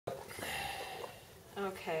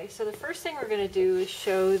Okay, so the first thing we're going to do is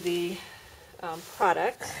show the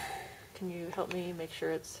product. Can you help me make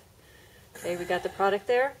sure it's... Okay, we got the product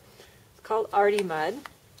there. It's called Artie Mud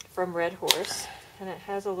from Red Horse, and it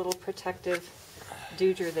has a little protective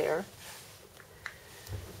dewdrop there.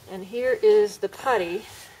 And here is the putty.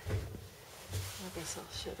 I guess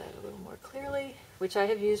I'll show that a little more clearly, which I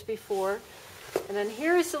have used before. And then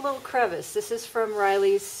here is the little crevice. This is from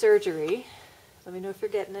Riley's surgery. Let me know if you're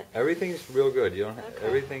getting it. Everything's real good. You don't. Okay.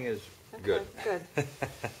 Everything is good. Good.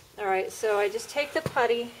 All right. So I just take the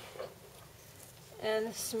putty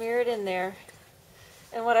and smear it in there.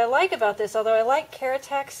 And what I like about this, although I like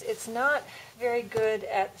Keratex, it's not very good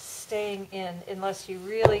at staying in unless you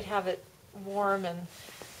really have it warm and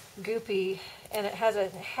goopy, and it has a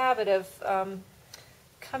habit of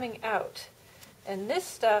coming out. And this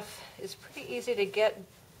stuff is pretty easy to get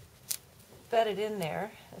bedded in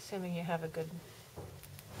there, assuming you have a good...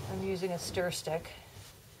 I'm using a stir stick.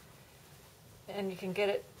 And you can get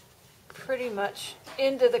it pretty much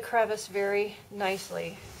into the crevice very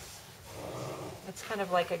nicely. It's kind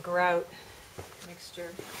of like a grout mixture.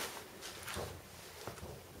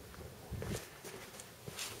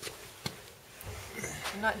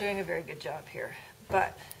 I'm not doing a very good job here,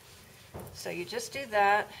 but so you just do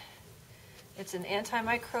that. It's an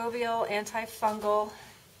antimicrobial, antifungal.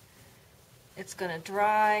 It's going to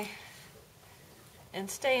dry and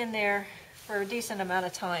stay in there for a decent amount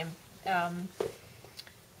of time.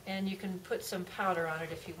 And you can put some powder on it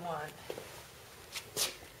if you want.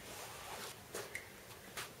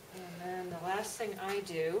 And then the last thing I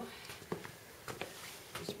do,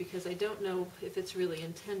 is because I don't know if it's really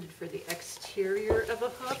intended for the exterior of a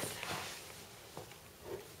hoof.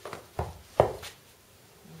 Let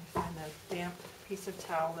me find a damp piece of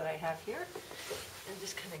towel that I have here and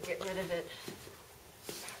just kind of get rid of it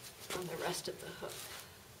on the rest of the hoof,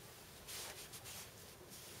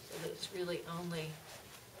 so that it's really only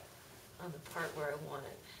on the part where I want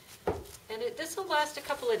it. And this will last a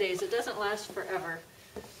couple of days. It doesn't last forever,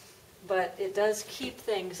 but it does keep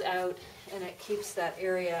things out, and it keeps that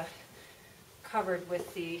area covered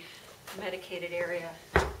with the medicated area.